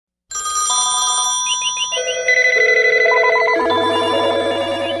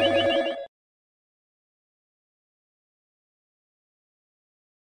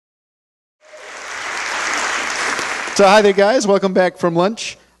So hi there, guys. Welcome back from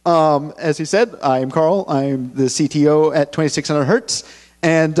lunch. As he said, I'm Carl. I'm the CTO at 2600 Hertz.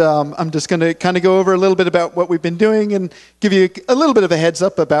 And I'm just going to kind of go over a little bit about what we've been doing and give you a little bit of a heads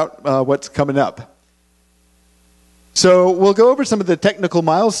up about what's coming up. So we'll go over some of the technical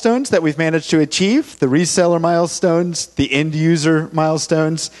milestones that we've managed to achieve, the reseller milestones, the end user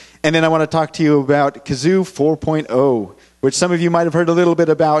milestones, and then I want to talk to you about Kazoo 4.0, which some of you might have heard a little bit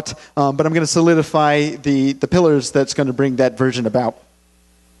about, but I'm going to solidify the pillars that's going to bring that version about.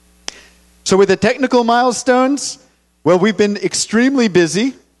 So with the technical milestones, well, we've been extremely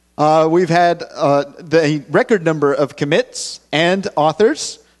busy. We've had the record number of commits and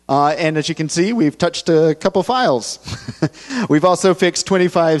authors. And as you can see, we've touched a couple files. We've also fixed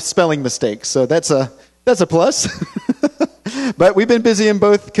 25 spelling mistakes, so that's a plus. But we've been busy in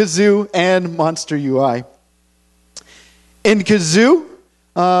both Kazoo and Monster UI. In Kazoo,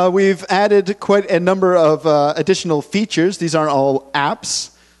 we've added quite a number of additional features. These aren't all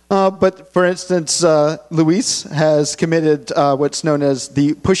apps. But for instance, Luis has committed what's known as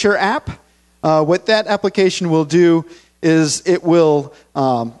the Pusher app. What that application will do is it will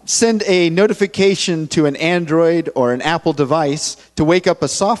send a notification to an Android or an Apple device to wake up a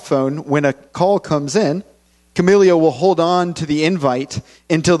soft phone when a call comes in. Kamailio will hold on to the invite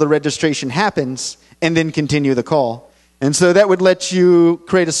until the registration happens and then continue the call. And so that would let you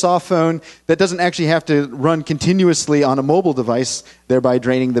create a soft phone that doesn't actually have to run continuously on a mobile device, thereby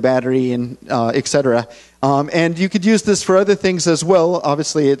draining the battery and et cetera. And you could use this for other things as well.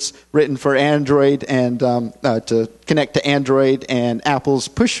 Obviously, it's written for Android and to connect to Android and Apple's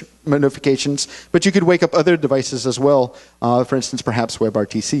push notifications. But you could wake up other devices as well, for instance, perhaps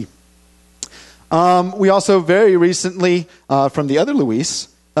WebRTC. We also very recently, from the other Luis,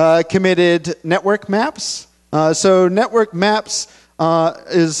 committed network maps. So network maps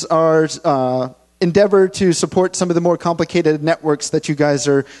is our endeavor to support some of the more complicated networks that you guys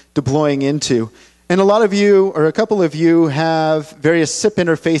are deploying into. And a lot of you, or a couple of you, have various SIP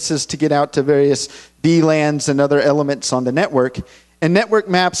interfaces to get out to various VLANs and other elements on the network. And network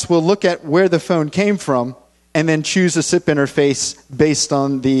maps will look at where the phone came from and then choose a SIP interface based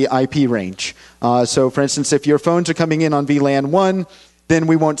on the IP range. So for instance, if your phones are coming in on VLAN 1, then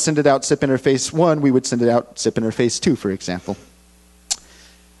we won't send it out SIP interface 1, we would send it out SIP interface 2, for example.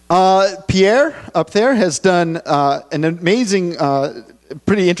 Pierre, up there, has done an amazing,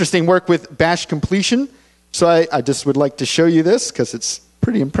 pretty interesting work with bash completion. So I just would like to show you this, because it's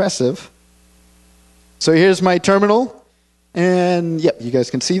pretty impressive. So here's my terminal, and yep, you guys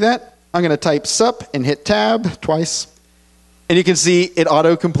can see that. I'm going to type sup and hit tab twice. And you can see it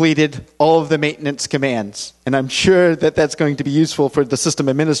auto-completed all of the maintenance commands. And I'm sure that that's going to be useful for the system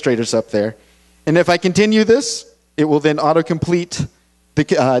administrators up there. And if I continue this, it will then auto-complete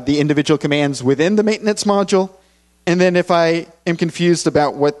the individual commands within the maintenance module. And then if I am confused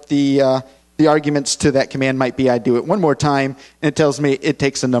about what the arguments to that command might be, I do it one more time, and it tells me it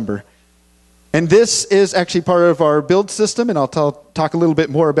takes a number. And this is actually part of our build system, and I'll talk a little bit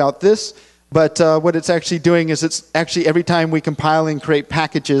more about this. But what it's actually doing is it's actually every time we compile and create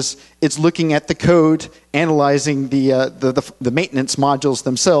packages, it's looking at the code, analyzing the maintenance modules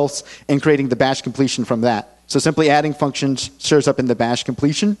themselves, and creating the bash completion from that. So simply adding functions shows up in the bash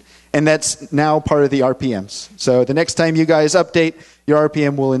completion, and that's now part of the RPMs. So the next time you guys update, your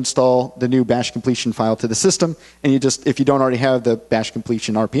RPM will install the new bash completion file to the system, and you just, if you don't already have the bash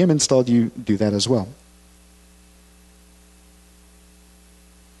completion RPM installed, you do that as well.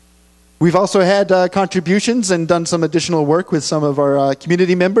 We've also had contributions and done some additional work with some of our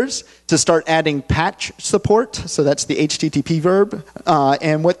community members to start adding patch support. So that's the HTTP verb.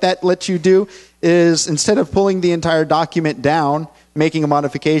 And what that lets you do is instead of pulling the entire document down, making a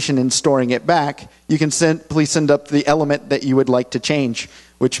modification and storing it back, you can simply send up the element that you would like to change,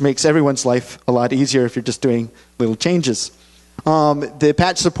 which makes everyone's life a lot easier if you're just doing little changes. The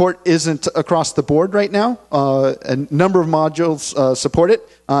patch support isn't across the board right now. A number of modules support it,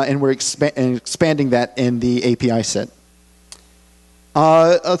 and we're expanding that in the API set.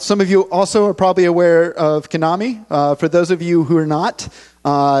 Some of you also are probably aware of Konami. For those of you who are not,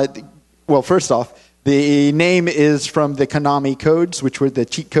 well, first off, the name is from the Konami codes, which were the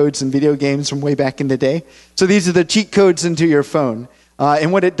cheat codes in video games from way back in the day. So these are the cheat codes into your phone.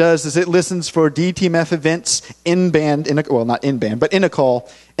 And what it does is it listens for DTMF events in band, well, not in band, but in a call,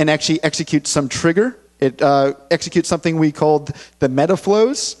 and actually executes some trigger. It executes something we called the meta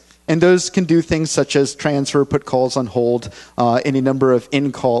flows, and those can do things such as transfer, put calls on hold, any number of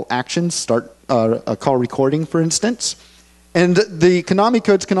in-call actions, start a call recording, for instance. And the Konami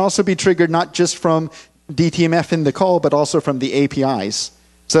codes can also be triggered not just from DTMF in the call, but also from the APIs.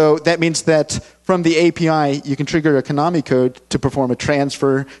 So that means that from the API, you can trigger a Konami code to perform a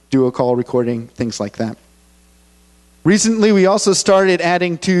transfer, do a call recording, things like that. Recently, we also started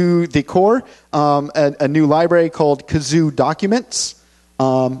adding to the core a new library called Kazoo Documents.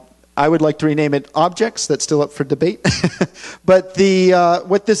 I would like to rename it Objects. That's still up for debate. But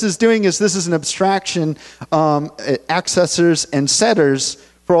what this is doing is this is an abstraction, accessors and setters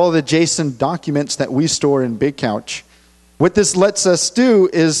for all the JSON documents that we store in BigCouch. What this lets us do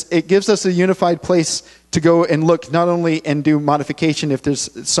is it gives us a unified place to go and look not only and do modification if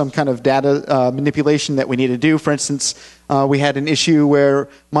there's some kind of data manipulation that we need to do. For instance, we had an issue where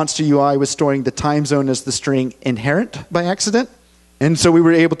Monster UI was storing the time zone as the string inherent by accident. And so we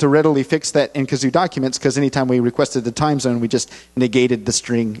were able to readily fix that in Kazoo Documents because anytime we requested the time zone, we just negated the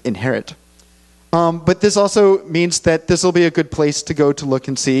string inherit. But this also means that this will be a good place to go to look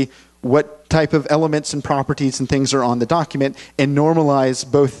and see what type of elements and properties and things are on the document and normalize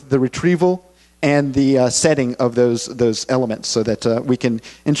both the retrieval and the setting of those elements so that we can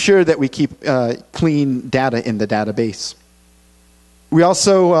ensure that we keep clean data in the database. We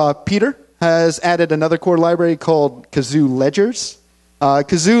also, Peter has added another core library called Kazoo Ledgers.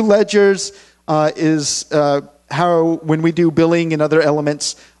 Kazoo Ledgers is how when we do billing and other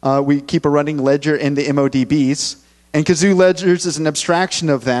elements, we keep a running ledger in the MODBs. And Kazoo Ledgers is an abstraction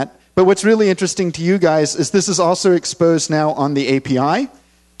of that. But what's really interesting to you guys is this is also exposed now on the API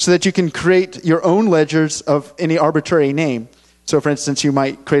so that you can create your own ledgers of any arbitrary name. So for instance, you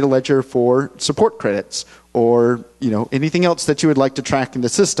might create a ledger for support credits or anything else that you would like to track in the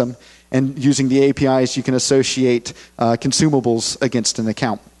system. And using the APIs, you can associate consumables against an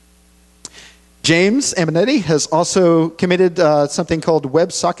account. James Aminetti has also committed something called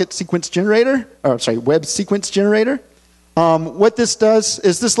Web Sequence Generator. What this does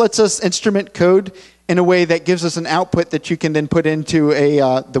is this lets us instrument code in a way that gives us an output that you can then put into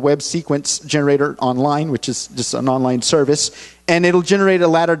the Web Sequence Generator online, which is just an online service, and it'll generate a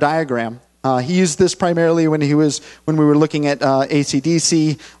ladder diagram. He used this primarily when we were looking at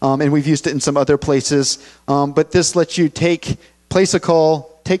AC/DC, and we've used it in some other places. But this lets you place a call,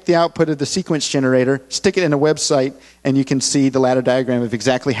 take the output of the sequence generator, stick it in a website, and you can see the ladder diagram of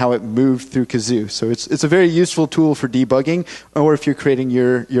exactly how it moved through Kazoo. So it's a very useful tool for debugging, or if you're creating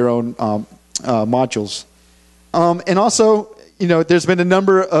your own modules. And also, there's been a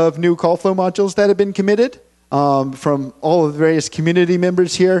number of new call flow modules that have been committed. From all of the various community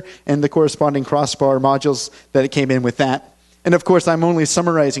members here and the corresponding crossbar modules that came in with that. And of course, I'm only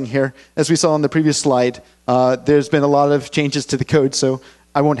summarizing here. As we saw on the previous slide, there's been a lot of changes to the code, so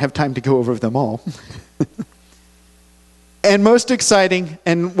I won't have time to go over them all. And most exciting,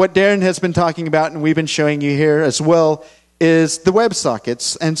 and what Darren has been talking about and we've been showing you here as well, is the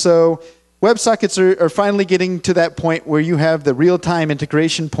WebSockets. And so WebSockets are finally getting to that point where you have the real-time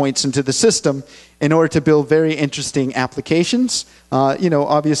integration points into the system in order to build very interesting applications.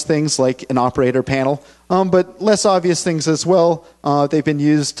 Obvious things like an operator panel, but less obvious things as well. They've been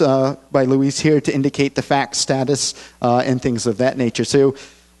used by Luis here to indicate the fax status and things of that nature. So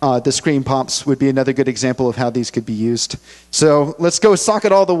the screen pops would be another good example of how these could be used. So let's go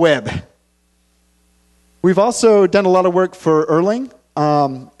socket all the web. We've also done a lot of work for Erlang.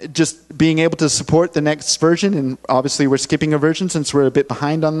 Just being able to support the next version, and obviously we're skipping a version since we're a bit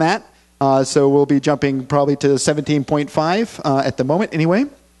behind on that. So we'll be jumping probably to 17.5 at the moment anyway.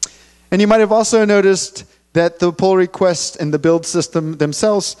 And you might have also noticed that the pull requests and the build system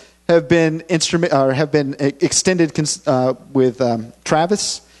themselves have been extended with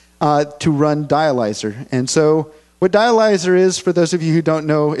Travis to run Dialyzer. And so what Dialyzer is, for those of you who don't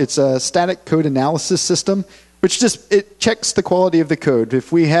know, it's a static code analysis system which it checks the quality of the code.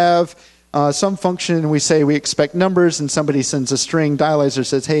 If we have some function and we say we expect numbers and somebody sends a string, Dialyzer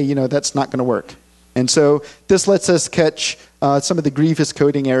says, hey, that's not going to work. And so this lets us catch some of the grievous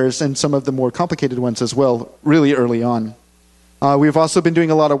coding errors and some of the more complicated ones as well, really early on. We've also been doing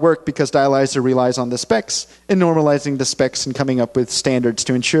a lot of work because Dialyzer relies on the specs and normalizing the specs and coming up with standards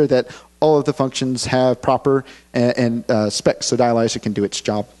to ensure that all of the functions have proper and specs so Dialyzer can do its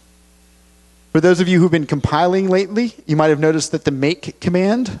job. For those of you who've been compiling lately, you might have noticed that the make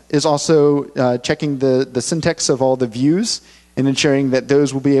command is also checking the syntax of all the views and ensuring that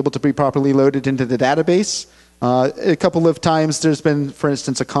those will be able to be properly loaded into the database. A couple of times there's been, for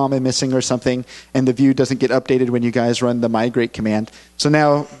instance, a comma missing or something, and the view doesn't get updated when you guys run the migrate command. So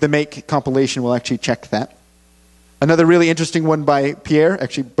now the make compilation will actually check that. Another really interesting one by Pierre,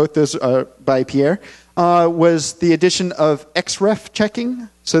 actually both those are by Pierre, was the addition of xref checking.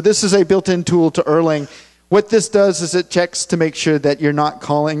 So this is a built-in tool to Erlang. What this does is it checks to make sure that you're not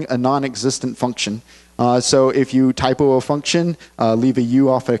calling a non-existent function. So if you typo a function, leave a U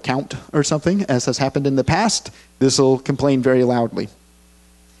off a count or something, as has happened in the past, this will complain very loudly.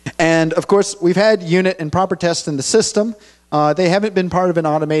 And of course, we've had unit and proper tests in the system. They haven't been part of an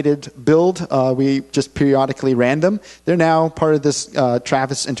automated build. We just periodically ran them. They're now part of this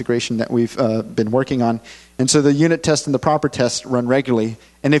Travis integration that we've been working on. And so the unit test and the proper test run regularly.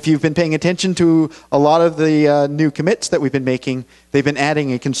 And if you've been paying attention to a lot of the new commits that we've been making, they've been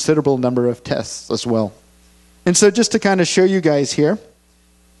adding a considerable number of tests as well. And so just to kind of show you guys here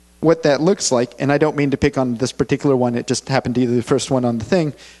what that looks like, and I don't mean to pick on this particular one, it just happened to be the first one on the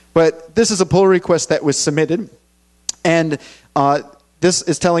thing, but this is a pull request that was submitted, and this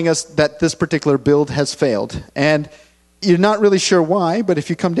is telling us that this particular build has failed. And you're not really sure why, but if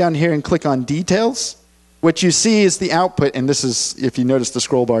you come down here and click on details, what you see is the output, and this is, if you notice the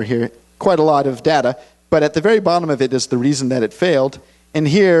scroll bar here, quite a lot of data, but at the very bottom of it is the reason that it failed. And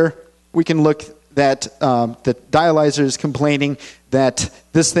here we can look that the dialyzer is complaining that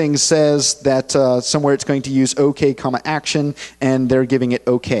this thing says that somewhere it's going to use OK, action, and they're giving it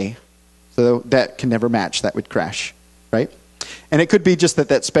OK. So that can never match. That would crash, right? And it could be just that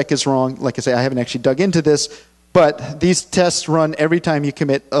that spec is wrong. Like I say, I haven't actually dug into this, but these tests run every time you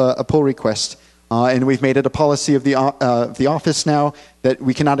commit a pull request. And we've made it a policy of the office now that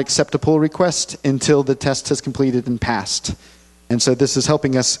we cannot accept a pull request until the test has completed and passed. And so this is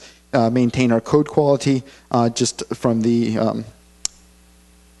helping us maintain our code quality just from the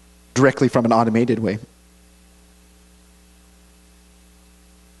directly from an automated way.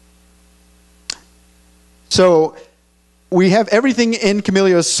 So we have everything in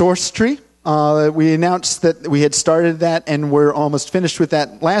Kamailio's source tree. We announced that we had started that, and we're almost finished with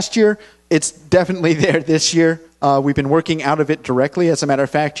that last year. It's definitely there this year. We've been working out of it directly. As a matter of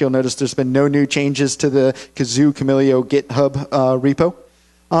fact, you'll notice there's been no new changes to the Kazoo Kamailio GitHub repo.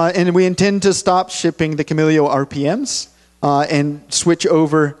 And we intend to stop shipping the Kamailio RPMs and switch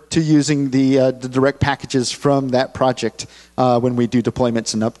over to using the direct packages from that project when we do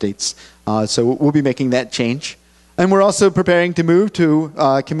deployments and updates. So we'll be making that change. And we're also preparing to move to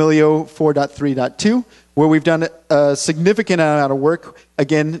Kamailio 4.3.2, where we've done a significant amount of work.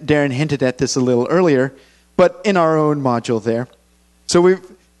 Again, Darren hinted at this a little earlier, but in our own module there. So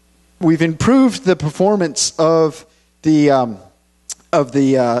we've improved the performance of the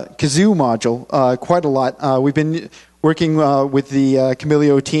Kazoo module quite a lot. We've been working with the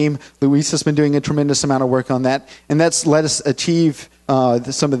Kamailio team. Luis has been doing a tremendous amount of work on that, and that's let us achieve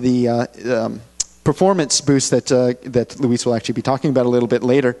some of the performance boosts that Luis will actually be talking about a little bit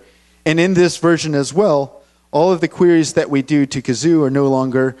later. And in this version as well, all of the queries that we do to Kazoo are no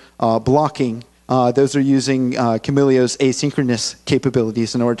longer blocking. Those are using Kamailio's asynchronous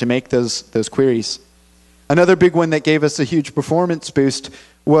capabilities in order to make those queries. Another big one that gave us a huge performance boost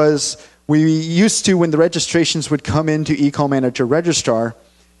was we used to, when the registrations would come into eCall Manager Registrar,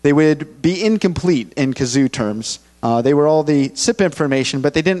 they would be incomplete in Kazoo terms. They were all the SIP information,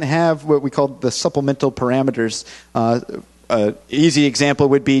 but they didn't have what we called the supplemental parameters. Easy example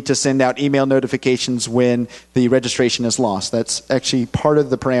would be to send out email notifications when the registration is lost. That's actually part of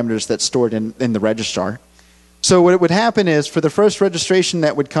the parameters that's stored in the registrar. So what would happen is for the first registration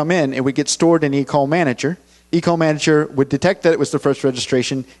that would come in, it would get stored in eCall Manager. eCall Manager would detect that it was the first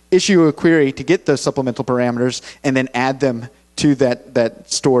registration, issue a query to get those supplemental parameters, and then add them to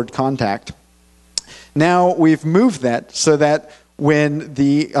that stored contact. Now we've moved that so that when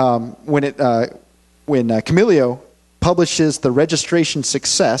Kamailio publishes the registration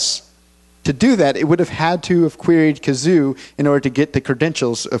success, to do that, it would have had to have queried Kazoo in order to get the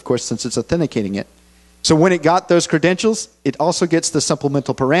credentials, of course, since it's authenticating it. So when it got those credentials, it also gets the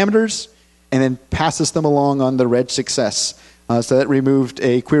supplemental parameters and then passes them along on the reg success. So that removed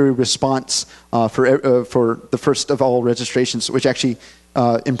a query response for the first of all registrations, which actually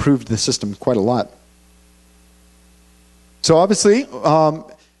improved the system quite a lot. So obviously,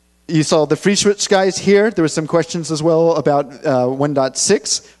 you saw the FreeSWITCH guys here. There were some questions as well about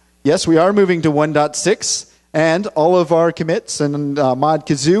 1.6. Yes, we are moving to 1.6, and all of our commits and mod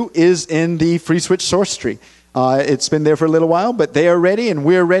Kazoo is in the FreeSWITCH source tree. It's been there for a little while, but they are ready and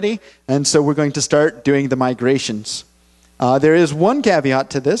we're ready, and so we're going to start doing the migrations. There is one caveat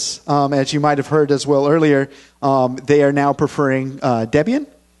to this. As you might have heard as well earlier, they are now preferring Debian.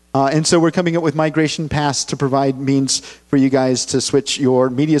 And so we're coming up with migration paths to provide means for you guys to switch your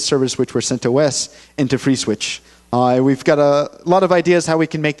media servers, which were CentOS, into FreeSWITCH. We've got a lot of ideas how we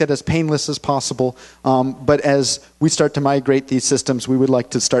can make that as painless as possible. But as we start to migrate these systems, we would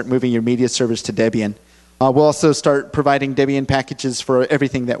like to start moving your media servers to Debian. We'll also start providing Debian packages for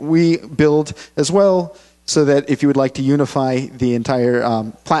everything that we build as well, so that if you would like to unify the entire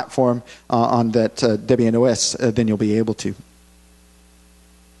platform on that Debian OS, then you'll be able to.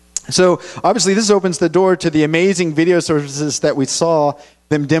 So obviously this opens the door to the amazing video services that we saw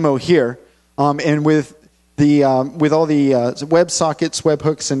them demo here. And with all the WebSockets,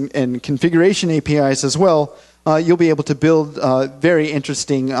 webhooks, and configuration APIs as well, you'll be able to build very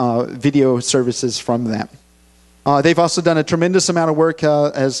interesting video services from that. They've also done a tremendous amount of work,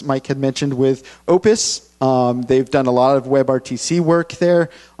 as Mike had mentioned, with Opus. They've done a lot of WebRTC work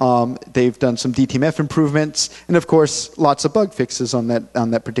there. They've done some DTMF improvements, and of course, lots of bug fixes on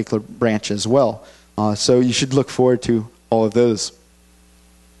that particular branch as well. So you should look forward to all of those.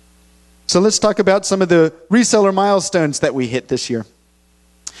 So let's talk about some of the reseller milestones that we hit this year.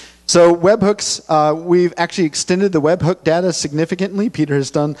 So webhooks, we've actually extended the webhook data significantly. Peter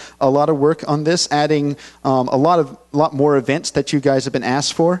has done a lot of work on this, adding a lot more events that you guys have been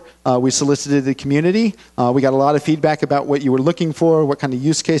asked for. We solicited the community. We got a lot of feedback about what you were looking for, what kind of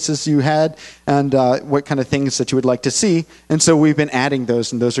use cases you had, and what kind of things that you would like to see. And so we've been adding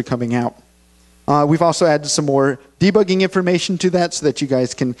those, and those are coming out. We've also added some more debugging information to that so that you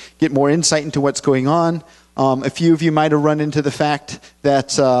guys can get more insight into what's going on. A few of you might have run into the fact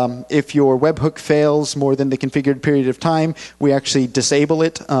that if your webhook fails more than the configured period of time, we actually disable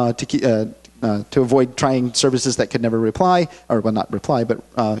it to avoid trying services that could never reply, or well, not reply,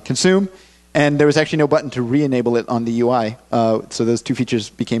 but consume. And there was actually no button to re-enable it on the UI, so those two features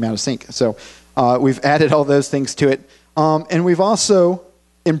became out of sync. So we've added all those things to it. And we've also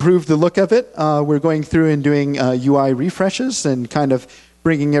improved the look of it. We're going through and doing UI refreshes and kind of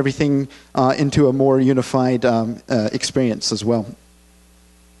bringing everything into a more unified experience as well.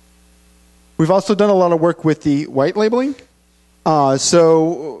 We've also done a lot of work with the white labeling.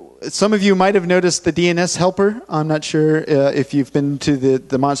 So some of you might have noticed the DNS helper. I'm not sure if you've been to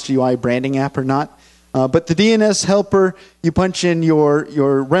the Monster UI branding app or not. But the DNS helper, you punch in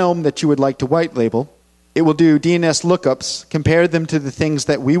your realm that you would like to white label. It will do DNS lookups, compare them to the things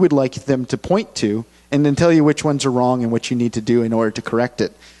that we would like them to point to, and then tell you which ones are wrong and what you need to do in order to correct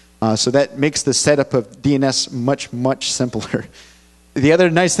it. So that makes the setup of DNS much, much simpler. The other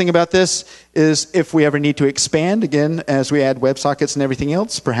nice thing about this is if we ever need to expand, again, as we add WebSockets and everything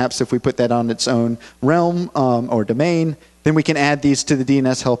else, perhaps if we put that on its own realm or domain, then we can add these to the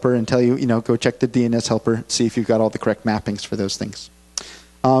DNS helper and tell you, go check the DNS helper, see if you've got all the correct mappings for those things.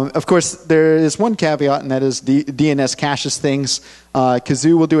 Of course, there is one caveat, and that is DNS caches things.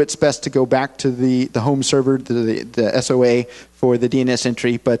 Kazoo will do its best to go back to the home server, the SOA for the DNS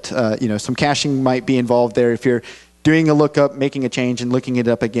entry, but some caching might be involved there. If you're doing a lookup, making a change, and looking it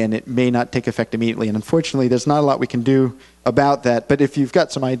up again, it may not take effect immediately. And unfortunately, there's not a lot we can do about that. But if you've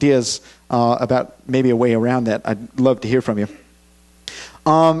got some ideas about maybe a way around that, I'd love to hear from you.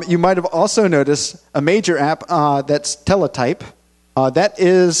 You might have also noticed a major app that's Teletype. That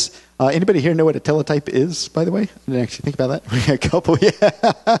is, anybody here know what a teletype is, by the way? I didn't actually think about that. We got a couple, yeah.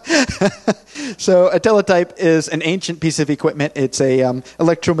 So a teletype is an ancient piece of equipment. It's a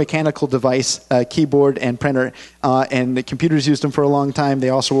electromechanical device, keyboard and printer, and the computers used them for a long time. They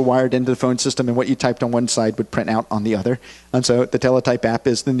also were wired into the phone system, and what you typed on one side would print out on the other. And so the Teletype app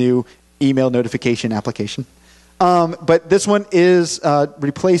is the new email notification application. But this one is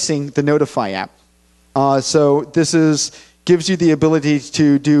replacing the Notify app. So this gives you the ability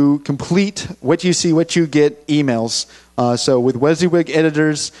to do complete what you see, what you get emails. So with WYSIWYG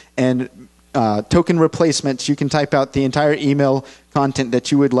editors and token replacements, you can type out the entire email content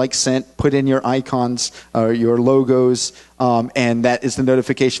that you would like sent, put in your icons or your logos, and that is the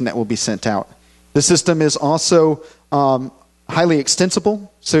notification that will be sent out. The system is also highly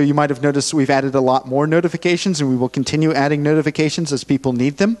extensible. So you might have noticed we've added a lot more notifications, and we will continue adding notifications as people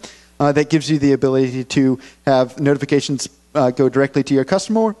need them. That gives you the ability to have notifications go directly to your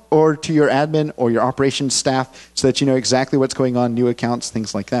customer or to your admin or your operations staff so that you know exactly what's going on, new accounts,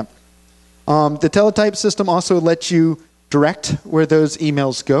 things like that. The Teletype system also lets you direct where those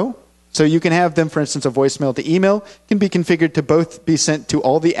emails go. So you can have them, for instance, a voicemail to email can be configured to both be sent to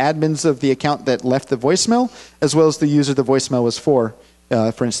all the admins of the account that left the voicemail, as well as the user the voicemail was for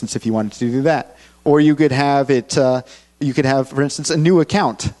instance, if you wanted to do that. Or you could have it... You could have, for instance, a new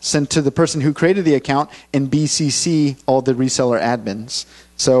account sent to the person who created the account and BCC all the reseller admins.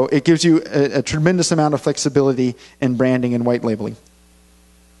 So it gives you a tremendous amount of flexibility in branding and white labeling.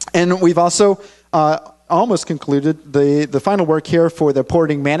 And we've also almost concluded the final work here for the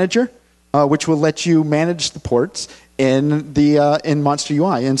porting manager, which will let you manage the ports in Monster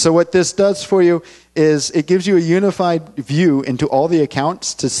UI. And so what this does for you is it gives you a unified view into all the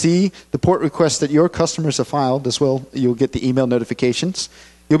accounts to see the port requests that your customers have filed as well. You'll get the email notifications.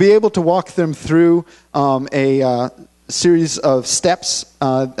 You'll be able to walk them through a series of steps,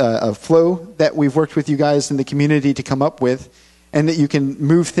 a flow that we've worked with you guys in the community to come up with, and that you can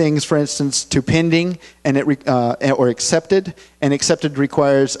move things, for instance, to pending and or accepted. And accepted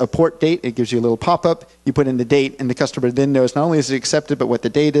requires a port date. It gives you a little pop-up. You put in the date, and the customer then knows not only is it accepted, but what the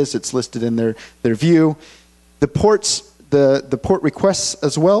date is. It's listed in their view. The ports, the port requests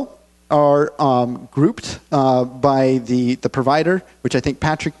as well are grouped by the provider, which I think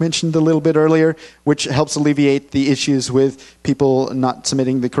Patrick mentioned a little bit earlier, which helps alleviate the issues with people not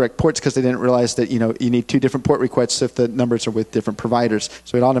submitting the correct ports because they didn't realize that you need 2 different port requests if the numbers are with different providers.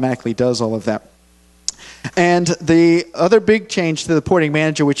 So it automatically does all of that. And the other big change to the porting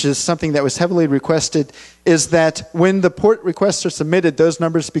manager, which is something that was heavily requested, is that when the port requests are submitted, those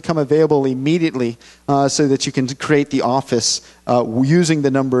numbers become available immediately so that you can create the office using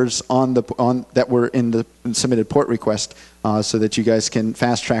the numbers that were in the submitted port request so that you guys can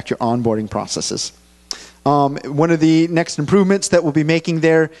fast track your onboarding processes. One of the next improvements that we'll be making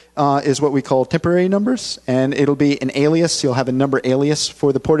there is what we call temporary numbers, and it'll be an alias. You'll have a number alias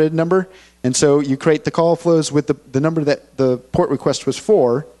for the ported number, and so you create the call flows with the number that the port request was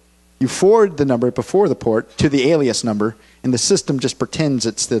for. You forward the number before the port to the alias number, and the system just pretends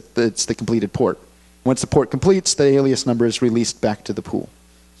it's the completed port. Once the port completes, the alias number is released back to the pool.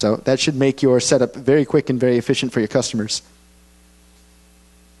 So that should make your setup very quick and very efficient for your customers.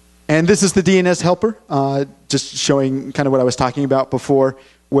 And this is the DNS helper, just showing kind of what I was talking about before,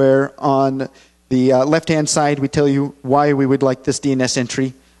 where on the left-hand side, we tell you why we would like this DNS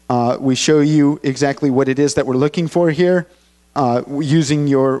entry. We show you exactly what it is that we're looking for here, using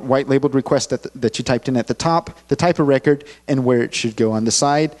your white-labeled request that you typed in at the top, the type of record, and where it should go on the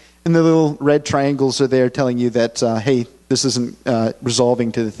side. And the little red triangles are there telling you that, hey, this isn't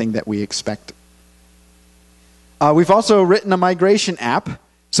resolving to the thing that we expect. We've also written a migration app.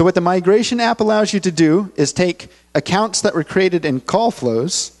 So what the migration app allows you to do is take accounts that were created in call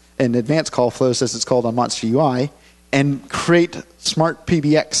flows, in advanced call flows as it's called on Monster UI, and create smart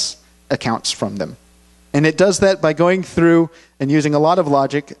PBX accounts from them. And it does that by going through and using a lot of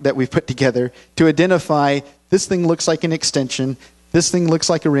logic that we've put together to identify this thing looks like an extension, this thing looks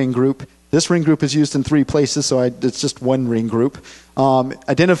like a ring group, this ring group is used in 3 places, so it's just one ring group.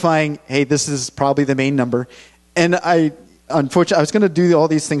 Identifying, hey, this is probably the main number. And unfortunately, I was going to do all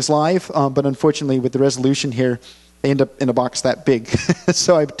these things live, but unfortunately, with the resolution here, they end up in a box that big.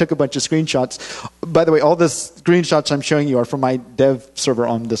 So I took a bunch of screenshots. By the way, all the screenshots I'm showing you are from my dev server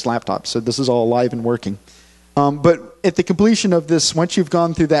on this laptop. So this is all live and working. But at the completion of this, once you've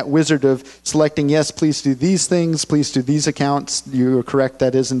gone through that wizard of selecting, yes, please do these things, please do these accounts, you are correct,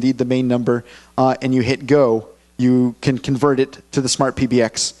 that is indeed the main number, and you hit go, you can convert it to the smart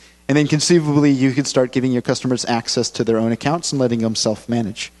PBX. And then conceivably, you can start giving your customers access to their own accounts and letting them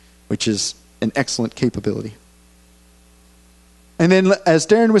self-manage, which is an excellent capability. And then, as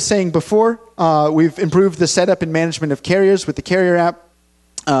Darren was saying before, we've improved the setup and management of carriers with the carrier app.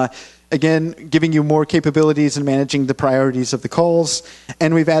 Again, giving you more capabilities in managing the priorities of the calls.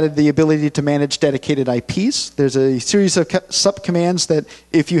 And we've added the ability to manage dedicated IPs. There's a series of sub-commands that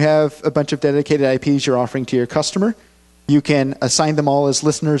if you have a bunch of dedicated IPs you're offering to your customer, you can assign them all as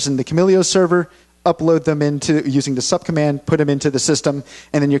listeners in the Kamailio server, upload them into using the subcommand, put them into the system,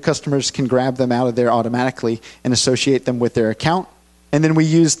 and then your customers can grab them out of there automatically and associate them with their account. And then we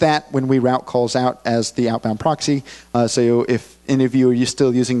use that when we route calls out as the outbound proxy. So if any of you are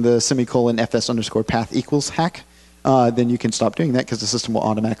still using the /fs_path equals hack, then you can stop doing that because the system will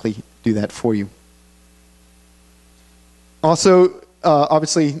automatically do that for you. Also,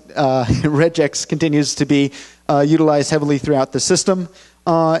 obviously, regex continues to be utilized heavily throughout the system.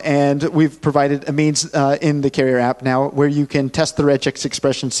 And we've provided a means in the carrier app now where you can test the regex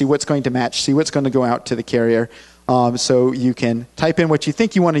expression, see what's going to match, see what's going to go out to the carrier. So you can type in what you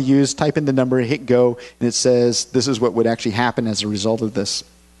think you want to use, type in the number, hit go, and it says this is what would actually happen as a result of this.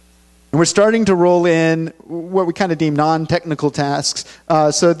 And we're starting to roll in what we kind of deem non-technical tasks.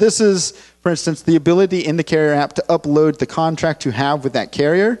 So this is, for instance, the ability in the carrier app to upload the contract you have with that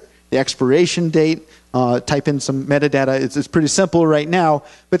carrier, the expiration date, type in some metadata. It's pretty simple right now,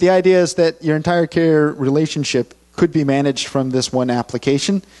 but the idea is that your entire carrier relationship could be managed from this one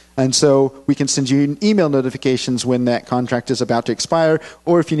application. And so we can send you email notifications when that contract is about to expire,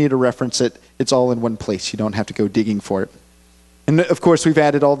 or if you need to reference it, it's all in one place. You don't have to go digging for it. And of course, we've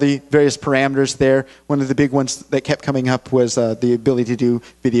added all the various parameters there. One of the big ones that kept coming up was the ability to do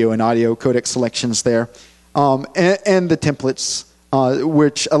video and audio codec selections there. And the templates,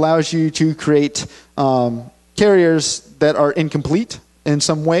 which allows you to create carriers that are incomplete in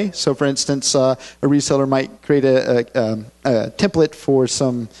some way. So for instance, a reseller might create a template for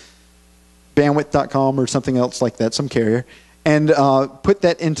some bandwidth.com or something else like that, some carrier, and put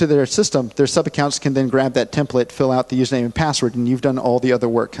that into their system. Their sub-accounts can then grab that template, fill out the username and password, and you've done all the other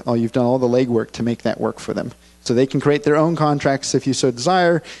work. You've done all the legwork to make that work for them. So they can create their own contracts if you so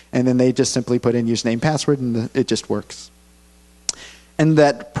desire, and then they just simply put in username, password, and it just works. And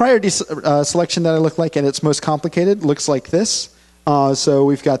that priority selection that I look like at its most complicated looks like this. So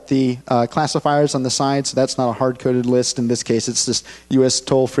we've got the classifiers on the side, so that's not a hard-coded list. In this case, it's just U.S.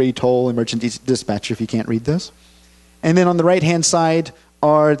 toll-free, toll, emergency dispatcher if you can't read those. And then on the right-hand side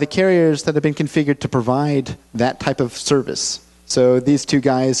are the carriers that have been configured to provide that type of service. So these two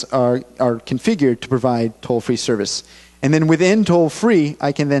guys are configured to provide toll-free service. And then within toll-free,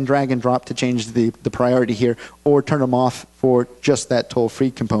 I can then drag and drop to change the priority here or turn them off for just that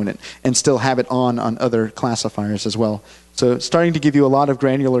toll-free component and still have it on other classifiers as well. So starting to give you a lot of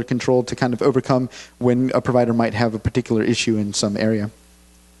granular control to kind of overcome when a provider might have a particular issue in some area.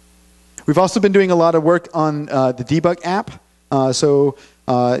 We've also been doing a lot of work on the debug app.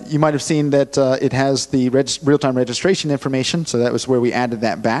 You might have seen that it has the real-time registration information, so that was where we added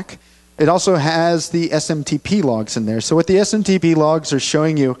that back. It also has the SMTP logs in there. So what the SMTP logs are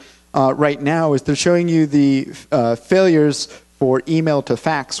showing you right now is they're showing you the failures for email to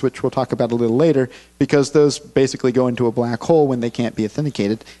fax, which we'll talk about a little later, because those basically go into a black hole when they can't be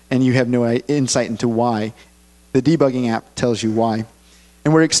authenticated, and you have no insight into why. The debugging app tells you why.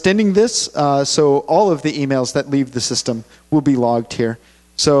 And we're extending this so all of the emails that leave the system will be logged here.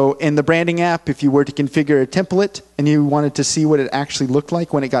 So in the branding app, if you were to configure a template and you wanted to see what it actually looked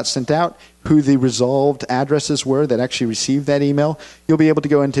like when it got sent out, who the resolved addresses were that actually received that email, you'll be able to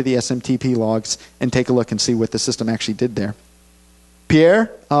go into the SMTP logs and take a look and see what the system actually did there. Pierre,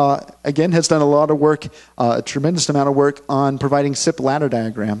 again, has done a lot of work, a tremendous amount of work on providing SIP ladder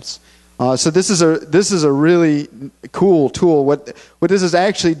diagrams. So this is a really cool tool. What this is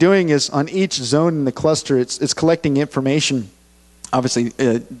actually doing is on each zone in the cluster, it's collecting information. Obviously,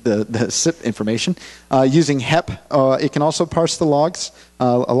 the SIP information using HEP. It can also parse the logs.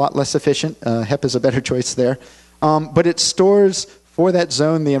 A lot less efficient. HEP is a better choice there. But it stores for that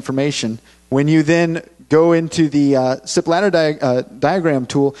zone the information. When you then go into the SIP ladder diagram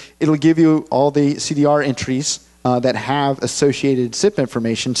tool, it'll give you all the CDR entries that have associated SIP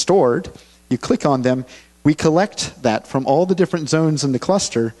information stored. You click on them. We collect that from all the different zones in the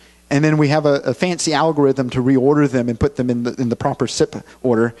cluster, and then we have a fancy algorithm to reorder them and put them in the proper SIP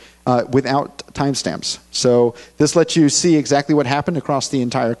order without timestamps. So this lets you see exactly what happened across the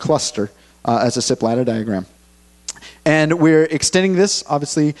entire cluster as a SIP ladder diagram. And we're extending this.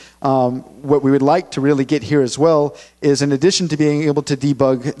 Obviously, what we would like to really get here as well is, in addition to being able to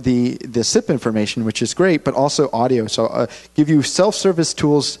debug the SIP information, which is great, but also audio. So give you self-service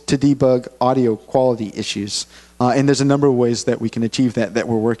tools to debug audio quality issues. And there's a number of ways that we can achieve that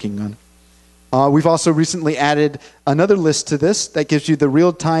we're working on. We've also recently added another list to this that gives you the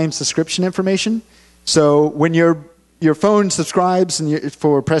real-time subscription information. So when your phone subscribes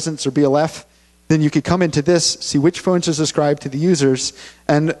for Presence or BLF, then you could come into this, see which phones are subscribed to the users,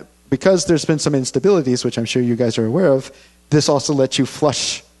 and because there's been some instabilities, which I'm sure you guys are aware of, this also lets you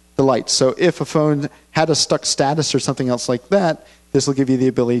flush the lights. So if a phone had a stuck status or something else like that, this will give you the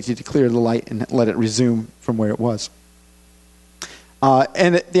ability to clear the light and let it resume from where it was.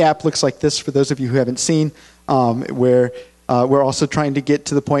 And the app looks like this for those of you who haven't seen, where we're also trying to get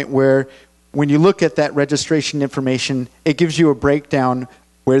to the point where when you look at that registration information, it gives you a breakdown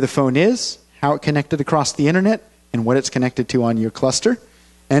where the phone is, how it connected across the internet, and what it's connected to on your cluster.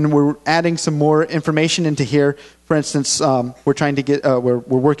 And we're adding some more information into here. For instance, we're trying to get, we're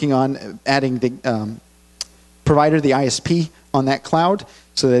working on adding the provider, the ISP, on that cloud,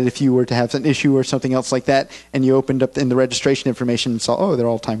 so that if you were to have an issue or something else like that, and you opened up in the registration information and saw, oh, they're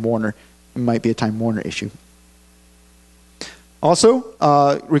all Time Warner, it might be a Time Warner issue.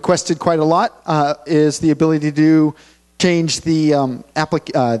 Also, requested quite a lot is the ability to change the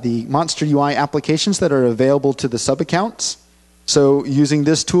Monster UI applications that are available to the sub-accounts. So using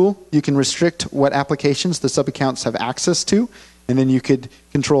this tool, you can restrict what applications the sub-accounts have access to, and then you could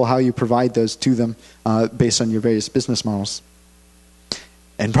control how you provide those to them based on your various business models.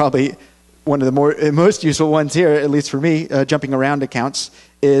 And probably one of the most useful ones here, at least for me, jumping around accounts,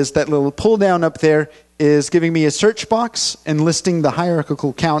 is that little pull down up there is giving me a search box and listing the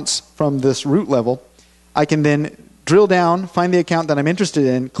hierarchical counts from this root level. I can then drill down, find the account that I'm interested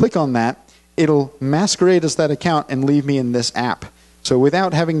in, click on that. It'll masquerade as that account and leave me in this app. So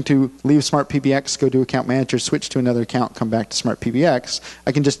without having to leave Smart PBX, go to Account Manager, switch to another account, come back to Smart PBX,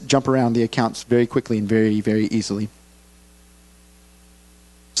 I can just jump around the accounts very quickly and very, very easily.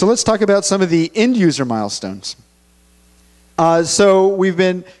 So let's talk about some of the end user milestones. So we've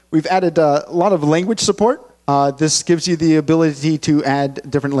added a lot of language support. This gives you the ability to add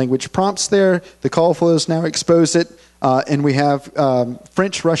different language prompts there. The call flows now expose it. And we have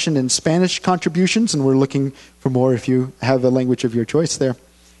French, Russian, and Spanish contributions, and we're looking for more if you have a language of your choice there.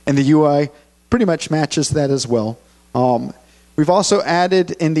 And the UI pretty much matches that as well. We've also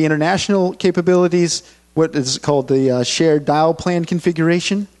added in the international capabilities what is called the shared dial plan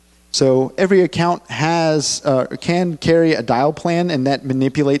configuration. So every account can carry a dial plan, and that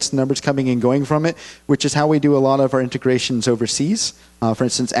manipulates the numbers coming and going from it, which is how we do a lot of our integrations overseas. For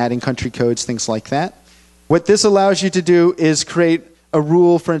instance, adding country codes, things like that. What this allows you to do is create a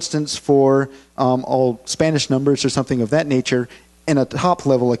rule, for instance, for all Spanish numbers or something of that nature in a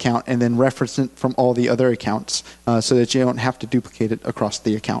top-level account, and then reference it from all the other accounts so that you don't have to duplicate it across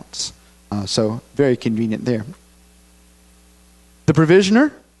the accounts. So very convenient there. The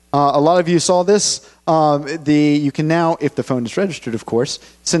provisioner. A lot of you saw this. You can now, if the phone is registered, of course,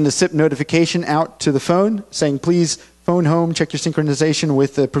 send a SIP notification out to the phone saying, please phone home, check your synchronization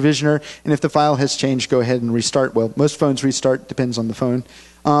with the provisioner, and if the file has changed, go ahead and restart. Well, most phones restart, depends on the phone.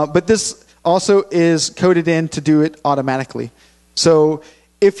 But this also is coded in to do it automatically. So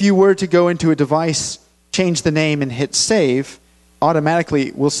if you were to go into a device, change the name, and hit save,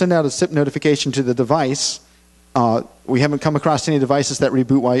 automatically we'll send out a SIP notification to the device. We haven't come across any devices that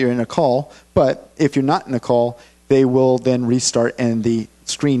reboot while you're in a call, but if you're not in a call, they will then restart and the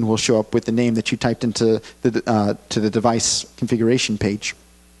screen will show up with the name that you typed into the device configuration page.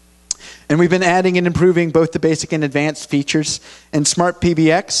 And we've been adding and improving both the basic and advanced features. In Smart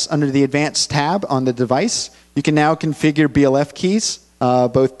PBX, under the Advanced tab on the device, you can now configure BLF keys,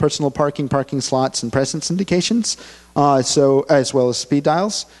 both personal parking, parking slots, and presence indications, as well as speed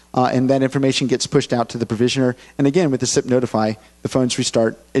dials. And that information gets pushed out to the provisioner. And again, with the SIP notify, the phones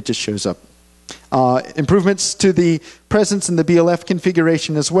restart, it just shows up. Improvements to the presence and the BLF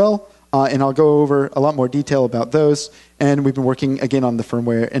configuration as well. And I'll go over a lot more detail about those. And we've been working, again, on the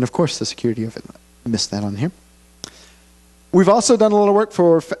firmware and, of course, the security of it. I missed that on here. We've also done a little work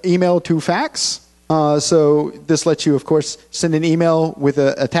for email to fax. So this lets you, of course, send an email with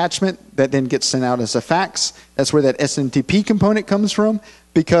an attachment that then gets sent out as a fax. That's where that SMTP component comes from.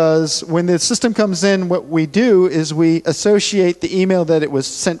 Because when the system comes in, what we do is we associate the email that it was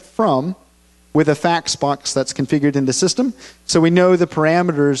sent from with a fax box that's configured in the system. So we know the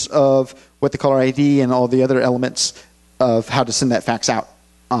parameters of what the caller ID and all the other elements of how to send that fax out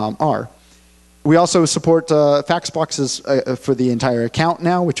are. We also support fax boxes for the entire account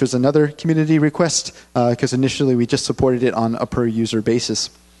now, which was another community request, because initially we just supported it on a per-user basis.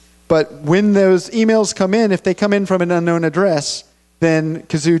 But when those emails come in, if they come in from an unknown address, then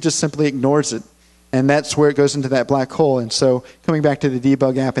Kazoo just simply ignores it. And that's where it goes into that black hole. And so coming back to the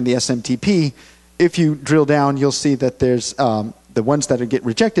debug app and the SMTP, if you drill down, you'll see that there's the ones that get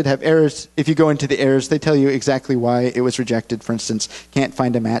rejected have errors. If you go into the errors, they tell you exactly why it was rejected. For instance, can't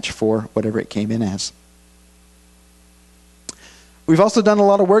find a match for whatever it came in as. We've also done a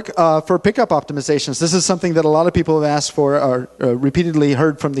lot of work for pickup optimizations. This is something that a lot of people have asked for or repeatedly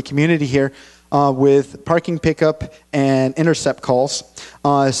heard from the community here with parking pickup and intercept calls.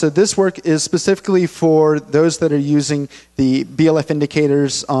 So this work is specifically for those that are using the BLF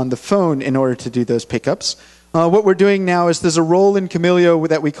indicators on the phone in order to do those pickups. What we're doing now is there's a role in Kamailio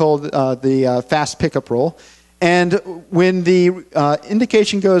that we call the fast pickup role. And when the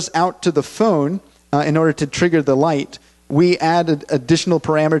indication goes out to the phone in order to trigger the light, we add an additional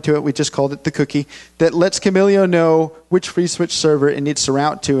parameter to it. We just called it the cookie that lets Kamailio know which FreeSWITCH server it needs to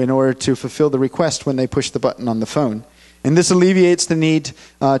route to in order to fulfill the request when they push the button on the phone. And this alleviates the need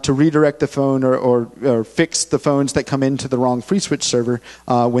to redirect the phone or fix the phones that come into the wrong FreeSWITCH server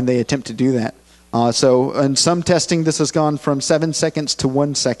when they attempt to do that. So in some testing, this has gone from 7 seconds to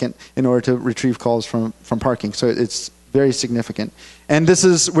 1 second in order to retrieve calls from parking. So it's very significant. And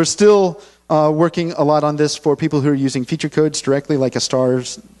we're still working a lot on this for people who are using feature codes directly, like a star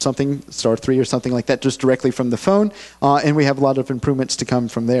 3 or something like that, just directly from the phone. And we have a lot of improvements to come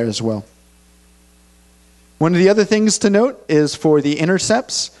from there as well. One of the other things to note is for the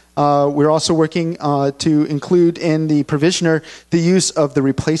intercepts. We're also working to include in the provisioner the use of the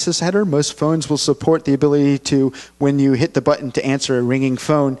replaces header. Most phones will support the ability to, when you hit the button to answer a ringing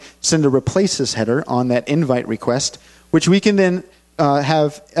phone, send a replaces header on that invite request, which we can then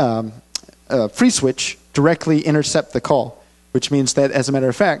have FreeSWITCH directly intercept the call, which means that, as a matter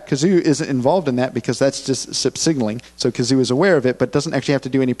of fact, Kazoo isn't involved in that because that's just SIP signaling. So Kazoo is aware of it, but doesn't actually have to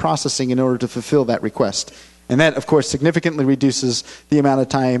do any processing in order to fulfill that request. And that, of course, significantly reduces the amount of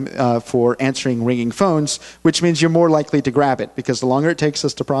time for answering ringing phones, which means you're more likely to grab it, because the longer it takes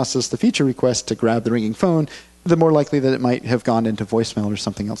us to process the feature request to grab the ringing phone, the more likely that it might have gone into voicemail or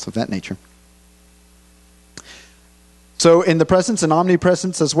something else of that nature. So in the presence and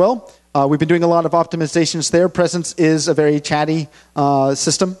omnipresence as well, we've been doing a lot of optimizations there. Presence is a very chatty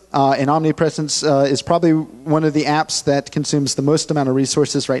system, and omnipresence is probably one of the apps that consumes the most amount of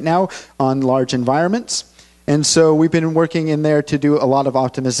resources right now on large environments. And so we've been working in there to do a lot of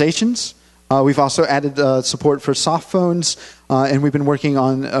optimizations. We've also added support for soft phones, and we've been working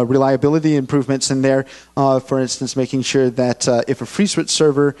on reliability improvements in there. For instance, making sure that if a FreeSWITCH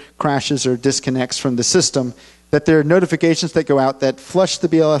server crashes or disconnects from the system, that there are notifications that go out that flush the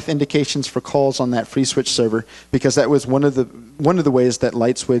BLF indications for calls on that FreeSWITCH server, because that was one of the ways that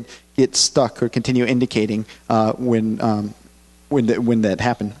lights would get stuck or continue indicating when that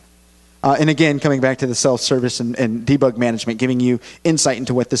happened. And again, coming back to the self-service and debug management, giving you insight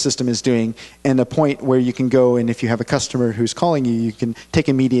into what the system is doing, and a point where you can go, and if you have a customer who's calling you, you can take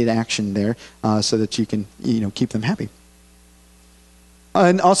immediate action there so that you can keep them happy.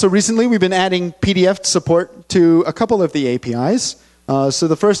 And also recently, we've been adding PDF support to a couple of the APIs. So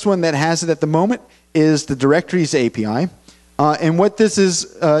the first one that has it at the moment is the Directories API. And what this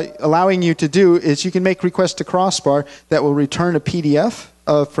is allowing you to do is you can make requests to Crossbar that will return a PDF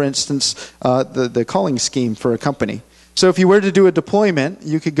of, for instance, the calling scheme for a company. So if you were to do a deployment,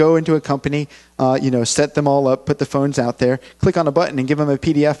 you could go into a company, set them all up, put the phones out there, click on a button, and give them a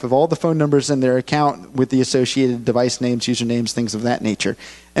PDF of all the phone numbers in their account with the associated device names, usernames, things of that nature.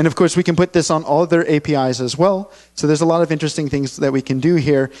 And of course, we can put this on all their APIs as well. So there's a lot of interesting things that we can do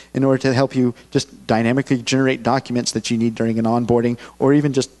here in order to help you just dynamically generate documents that you need during an onboarding or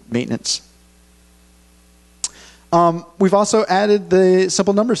even just maintenance. We've also added the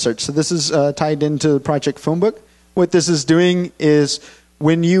simple number search. So this is tied into Project Phonebook. What this is doing is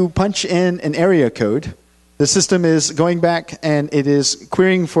when you punch in an area code, the system is going back and it is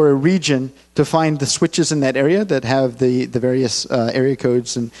querying for a region to find the switches in that area that have the various area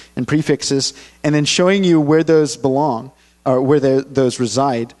codes and prefixes, and then showing you where those belong or where those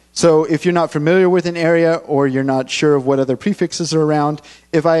reside. So if you're not familiar with an area or you're not sure of what other prefixes are around,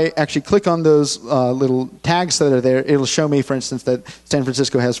 if I actually click on those little tags that are there, it'll show me, for instance, that San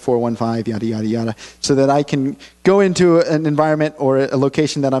Francisco has 415, yada, yada, yada, so that I can go into an environment or a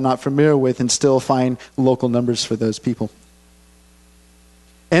location that I'm not familiar with and still find local numbers for those people.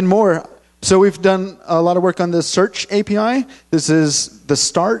 And more. So we've done a lot of work on the search API. This is the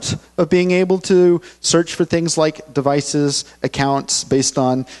start of being able to search for things like devices, accounts, based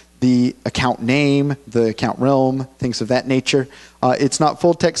on the account name, the account realm, things of that nature. It's not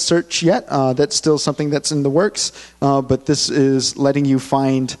full text search yet. That's still something that's in the works. But this is letting you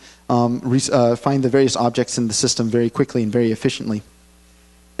find the various objects in the system very quickly and very efficiently.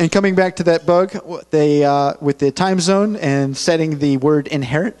 And coming back to that bug, with the time zone and setting the word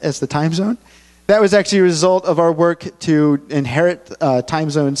inherit as the time zone, that was actually a result of our work to inherit time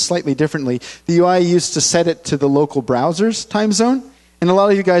zones slightly differently. The UI used to set it to the local browser's time zone, and a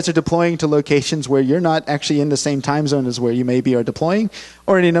lot of you guys are deploying to locations where you're not actually in the same time zone as where you maybe are deploying,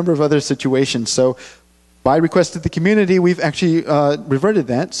 or any number of other situations. So by request of the community, we've actually reverted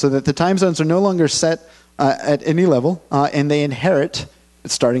that so that the time zones are no longer set at any level, and they inherit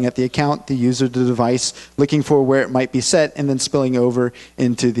starting at the account, the user, the device, looking for where it might be set, and then spilling over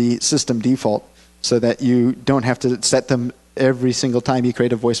into the system default so that you don't have to set them every single time you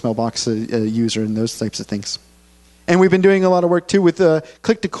create a voicemail box, a user, and those types of things. And we've been doing a lot of work, too, with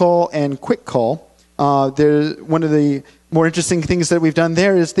click-to-call and quick-call. One of the more interesting things that we've done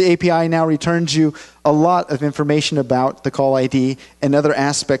there is the API now returns you a lot of information about the call ID and other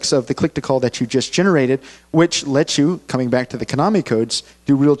aspects of the click-to-call that you just generated, which lets you, coming back to the Konami codes,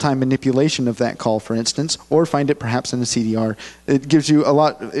 do real-time manipulation of that call, for instance, or find it perhaps in a CDR. It gives you a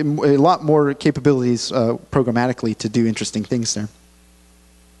lot more capabilities programmatically to do interesting things there.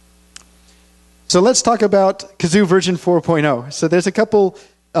 So let's talk about Kazoo version 4.0. So there's a couple,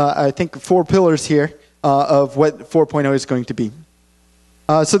 I think, 4 pillars here of what 4.0 is going to be.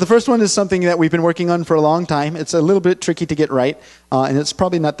 So the first one is something that we've been working on for a long time. It's a little bit tricky to get right, and it's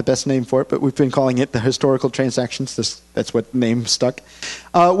probably not the best name for it, but we've been calling it the historical transactions. That's what name stuck.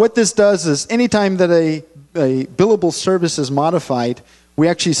 What this does is anytime that a billable service is modified, we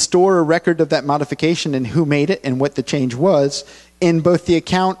actually store a record of that modification and who made it and what the change was in both the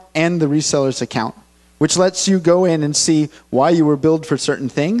account and the reseller's account, which lets you go in and see why you were billed for certain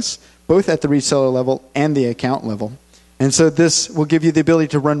things, both at the reseller level and the account level. And so this will give you the ability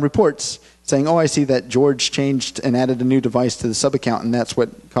to run reports, saying, oh, I see that George changed and added a new device to the sub-account, and that's what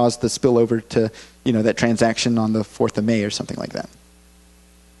caused the spillover to that transaction on the 4th of May or something like that.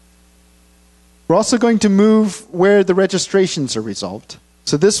 We're also going to move where the registrations are resolved.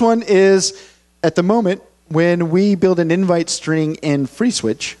 So this one is, at the moment, when we build an invite string in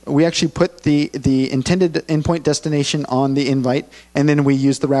FreeSWITCH, we actually put the intended endpoint destination on the invite, and then we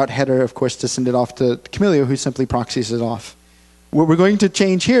use the route header, of course, to send it off to Kamailio, who simply proxies it off. What we're going to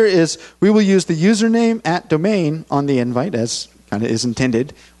change here is we will use the username @domain on the invite, as kind of is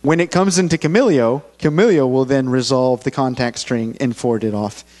intended. When it comes into Kamailio, Kamailio will then resolve the contact string and forward it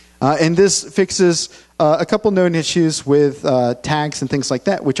off. And this fixes a couple known issues with tags and things like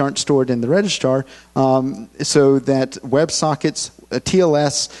that, which aren't stored in the registrar, so that WebSockets,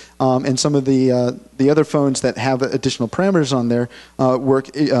 TLS, and some of the other phones that have additional parameters on there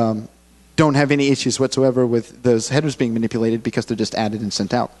don't have any issues whatsoever with those headers being manipulated because they're just added and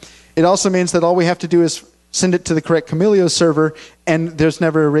sent out. It also means that all we have to do is send it to the correct Kamailio server, and there's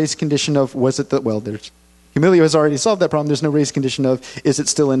never a race condition of Kamailio has already solved that problem. There's no race condition of, is it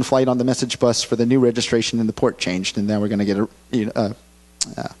still in flight on the message bus for the new registration and the port changed, and now we're going to get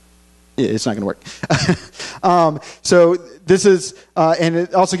it's not going to work. So this is, and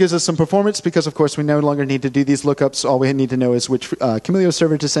it also gives us some performance because, of course, we no longer need to do these lookups. All we need to know is which Kamailio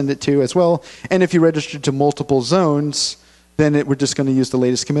server to send it to as well. And if you register to multiple zones, then we're just going to use the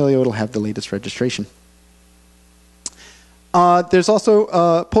latest Kamailio. It'll have the latest registration. There's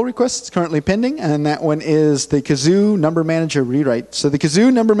also pull requests currently pending, and that one is the Kazoo number manager rewrite. So the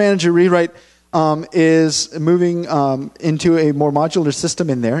Kazoo number manager rewrite is moving into a more modular system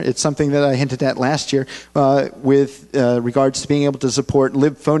in there. It's something that I hinted at last year with regards to being able to support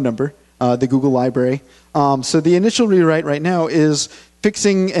lib phone number, the Google library. So the initial rewrite right now is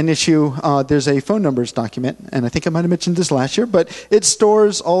fixing an issue. There's a phone numbers document, and I think I might have mentioned this last year, but it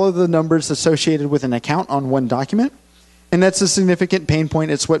stores all of the numbers associated with an account on one document. And that's a significant pain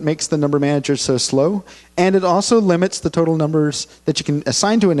point. It's what makes the number manager so slow. And it also limits the total numbers that you can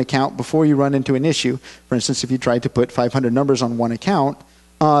assign to an account before you run into an issue. For instance, if you tried to put 500 numbers on one account,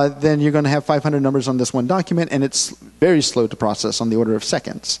 then you're going to have 500 numbers on this one document, and it's very slow to process on the order of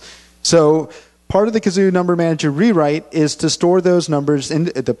seconds. So part of the Kazoo number manager rewrite is to store those numbers, in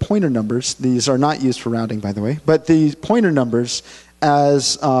the pointer numbers. These are not used for routing, by the way, but the pointer numbers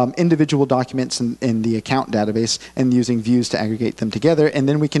as individual documents in the account database and using views to aggregate them together. And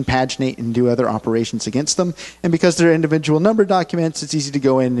then we can paginate and do other operations against them. And because they're individual number documents, it's easy to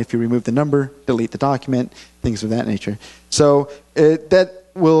go in, if you remove the number, delete the document, things of that nature. So that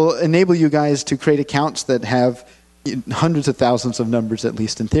will enable you guys to create accounts that have hundreds of thousands of numbers, at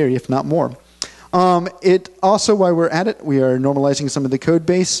least in theory, if not more. It also, while we're at it, we are normalizing some of the code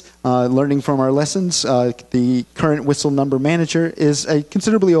base, learning from our lessons. The current whistle number manager is a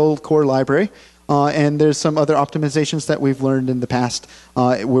considerably old core library, and there's some other optimizations that we've learned in the past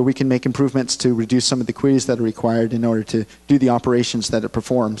where we can make improvements to reduce some of the queries that are required in order to do the operations that it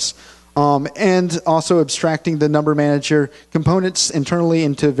performs. And also abstracting the number manager components internally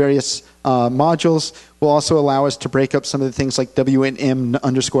into various modules will also allow us to break up some of the things like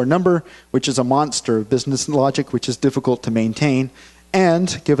WNM_number, which is a monster of business logic, which is difficult to maintain,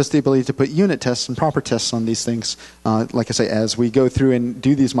 and give us the ability to put unit tests and proper tests on these things. Like I say, as we go through and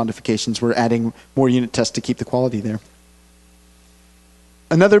do these modifications, we're adding more unit tests to keep the quality there.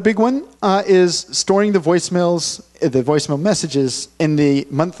 Another big one is storing the voicemail messages in the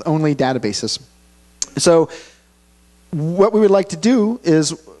month-only databases. So what we would like to do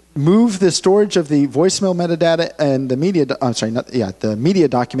is move the storage of the voicemail metadata and the media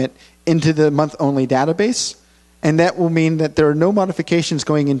document into the month-only database, and that will mean that there are no modifications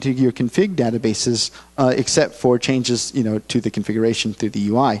going into your config databases except for changes, to the configuration through the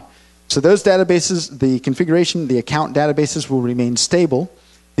UI. So those databases, the configuration, the account databases will remain stable.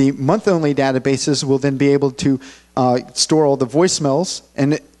 The month-only databases will then be able to store all the voicemails,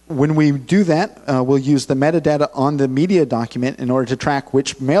 and when we do that, we'll use the metadata on the media document in order to track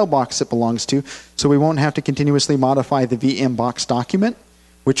which mailbox it belongs to, so we won't have to continuously modify the VMBox document,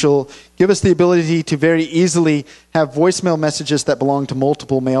 which will give us the ability to very easily have voicemail messages that belong to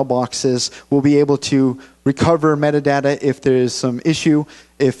multiple mailboxes. We'll be able to recover metadata if there is some issue.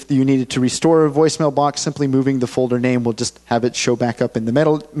 If you needed to restore a voicemail box, simply moving the folder name will just have it show back up in the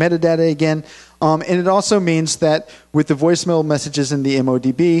metadata again. And it also means that with the voicemail messages in the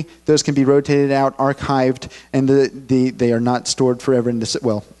MODB, those can be rotated out, archived, and they are not stored forever in the,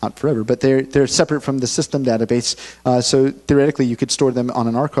 well, not forever, but they're separate from the system database. So theoretically, you could store them on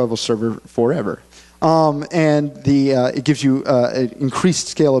an archival server forever. And it gives you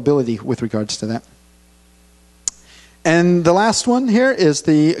increased scalability with regards to that. And the last one here is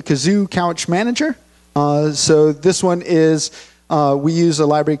the Kazoo Couch Manager. So this one is, we use a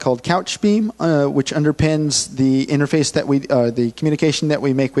library called Couchbeam, which underpins the interface that the communication that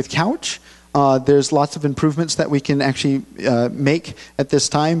we make with Couch. There's lots of improvements that we can actually make at this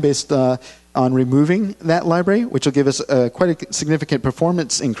time based on removing that library, which will give us quite a significant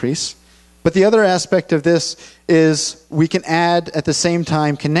performance increase. But the other aspect of this is we can add at the same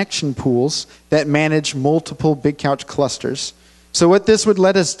time connection pools that manage multiple Big Couch clusters. So what this would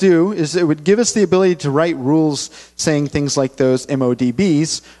let us do is it would give us the ability to write rules saying things like those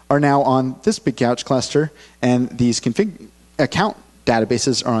MODBs are now on this Big Couch cluster, and these config account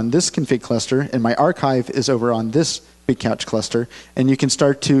databases are on this config cluster, and my archive is over on this Big Couch cluster. And you can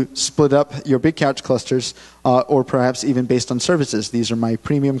start to split up your Big Couch clusters, or perhaps even based on services. These are my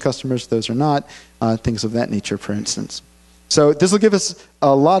premium customers, those are not, things of that nature, for instance. So this will give us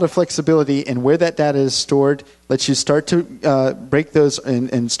a lot of flexibility in where that data is stored, lets you start to break those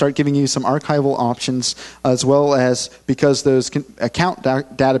and start giving you some archival options, as well as because those account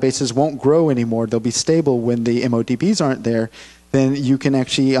databases won't grow anymore, they'll be stable when the MODBs aren't there, then you can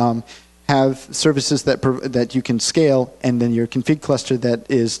actually have services that you can scale, and then your config cluster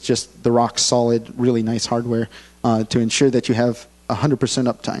that is just the rock solid, really nice hardware to ensure that you have 100%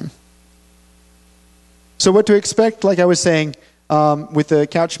 uptime. So what to expect, like I was saying, with the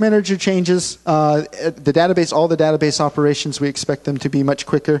Couch Manager changes, the database, all the database operations, we expect them to be much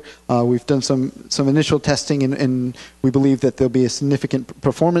quicker. We've done some initial testing, and we believe that there'll be a significant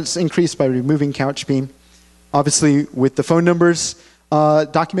performance increase by removing Couchbeam. Obviously, with the phone numbers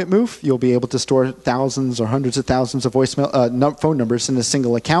document move, you'll be able to store thousands or hundreds of thousands of phone numbers in a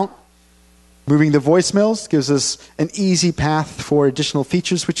single account. Moving the voicemails gives us an easy path for additional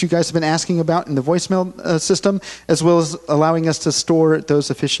features which you guys have been asking about in the voicemail system, as well as allowing us to store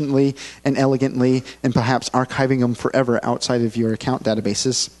those efficiently and elegantly, and perhaps archiving them forever outside of your account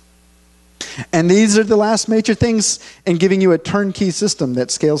databases. And these are the last major things in giving you a turnkey system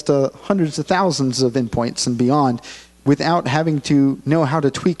that scales to hundreds of thousands of endpoints and beyond, without having to know how to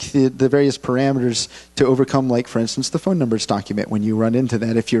tweak the various parameters to overcome, like, for instance, the phone numbers document when you run into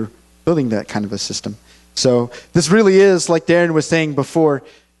that if you're building that kind of a system. So this really is, like Darren was saying before,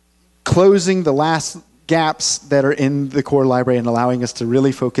 closing the last gaps that are in the core library and allowing us to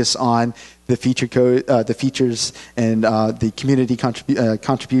really focus on the feature code, the features, and the community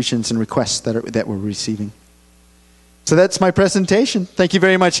contributions and requests that we're receiving. So that's my presentation. Thank you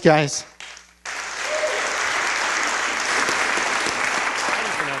very much, guys.